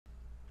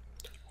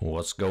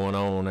What's going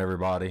on,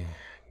 everybody?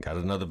 Got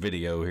another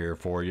video here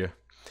for you.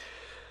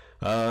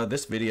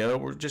 This video,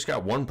 we've just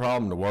got one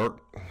problem to work,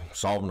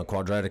 solving a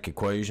quadratic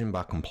equation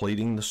by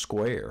completing the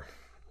square.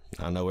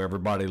 I know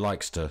everybody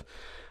likes to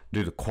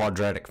do the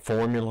quadratic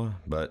formula,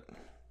 but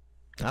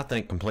I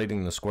think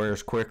completing the square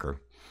is quicker.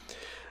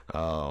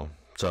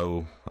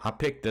 So I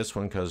picked this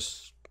one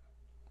because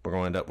we're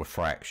going to end up with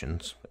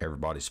fractions,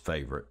 everybody's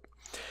favorite.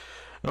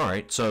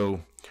 Alright,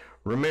 so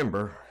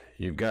remember,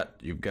 you've got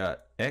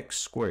x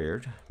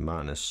squared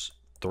minus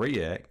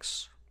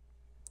 3x,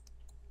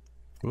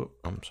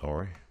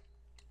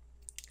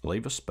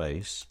 leave a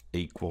space,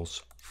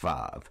 equals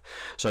 5.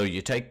 So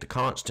you take the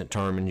constant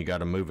term and you got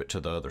to move it to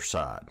the other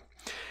side.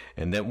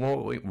 And then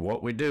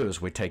what we do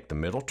is we take the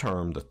middle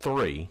term, the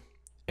 3,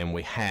 and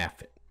we half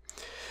it.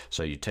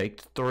 So you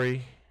take the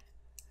 3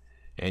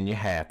 and you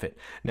half it.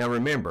 Now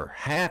remember,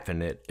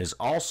 halving it is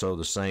also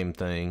the same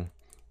thing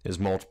as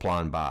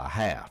multiplying by a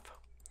half.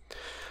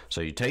 So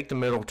you take the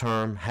middle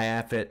term,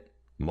 half it,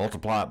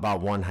 multiply it by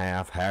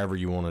 1/2, however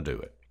you want to do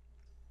it.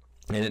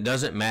 And it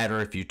doesn't matter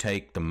if you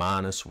take the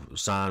minus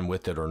sign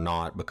with it or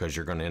not, because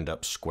you're going to end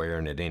up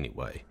squaring it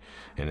anyway,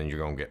 and then you're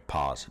going to get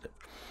positive.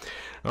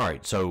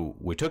 Alright, so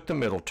we took the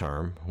middle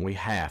term, we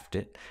halved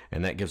it,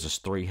 and that gives us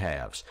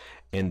 3/2.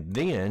 And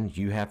then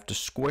you have to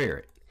square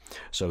it.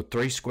 So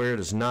 3 squared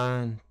is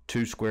 9,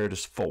 2 squared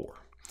is 4.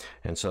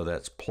 And so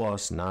that's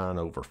plus 9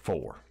 over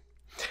 4.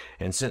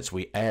 And since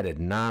we added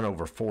 9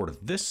 over 4 to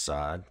this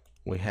side,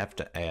 we have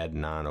to add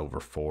 9 over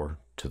 4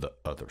 to the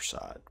other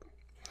side.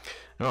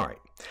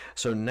 Alright,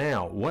 so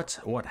now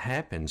what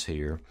happens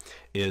here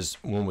is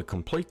when we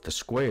complete the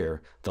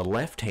square, the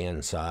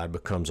left-hand side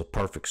becomes a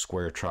perfect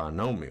square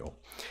trinomial,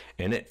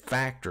 and it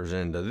factors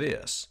into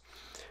this,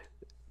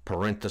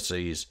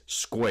 parentheses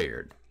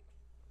squared.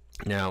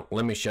 Now,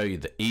 let me show you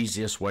the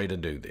easiest way to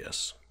do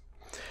this.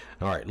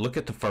 Alright, look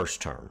at the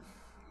first term.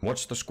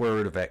 What's the square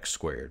root of x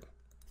squared?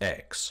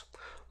 X.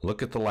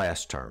 Look at the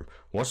last term.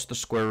 What's the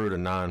square root of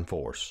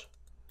 9/4?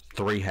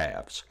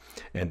 3/2.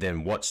 And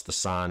then what's the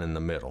sign in the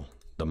middle?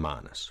 The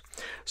minus.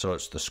 So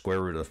it's the square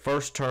root of the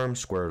first term,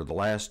 square root of the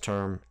last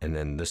term, and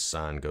then this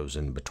sign goes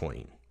in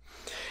between.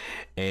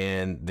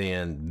 And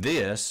then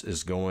this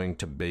is going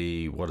to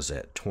be, what is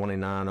that,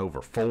 29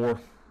 over 4?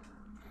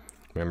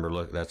 Remember,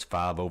 look, that's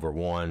 5 over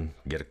 1.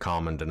 Get a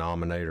common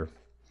denominator.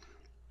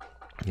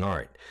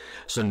 Alright,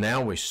 so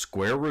now we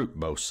square root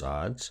both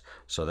sides.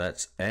 So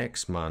that's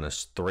x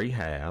minus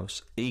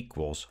 3/2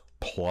 equals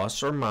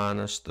plus or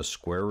minus the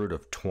square root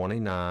of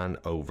 29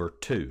 over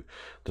 2.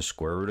 The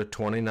square root of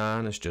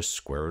 29 is just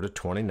square root of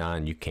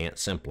 29. You can't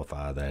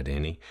simplify that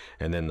any.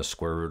 And then the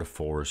square root of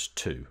 4 is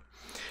 2.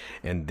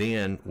 And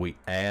then we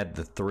add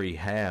the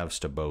 3/2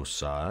 to both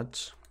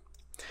sides.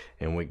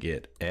 And we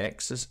get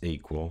x is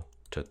equal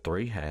to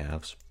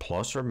 3/2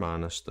 plus or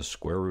minus the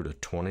square root of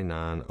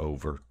 29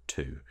 over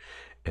 2.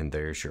 And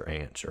there's your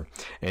answer.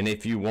 And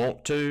if you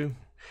want to,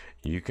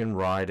 you can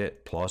write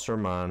it plus or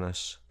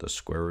minus the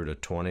square root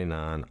of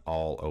 29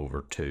 all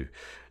over 2.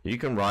 You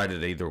can write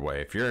it either way.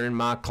 If you're in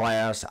my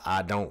class,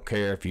 I don't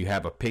care. If you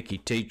have a picky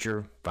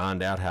teacher,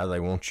 find out how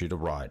they want you to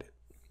write it.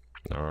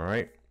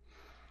 Alright?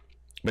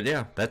 But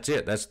yeah, that's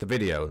it. That's the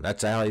video.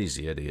 That's how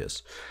easy it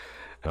is.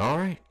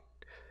 Alright.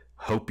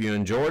 Hope you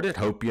enjoyed it.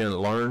 Hope you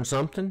learned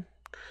something.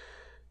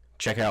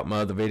 Check out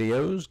my other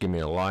videos. Give me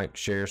a like,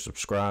 share,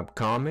 subscribe,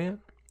 comment.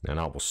 And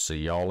I will see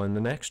y'all in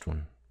the next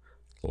one.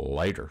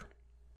 Later.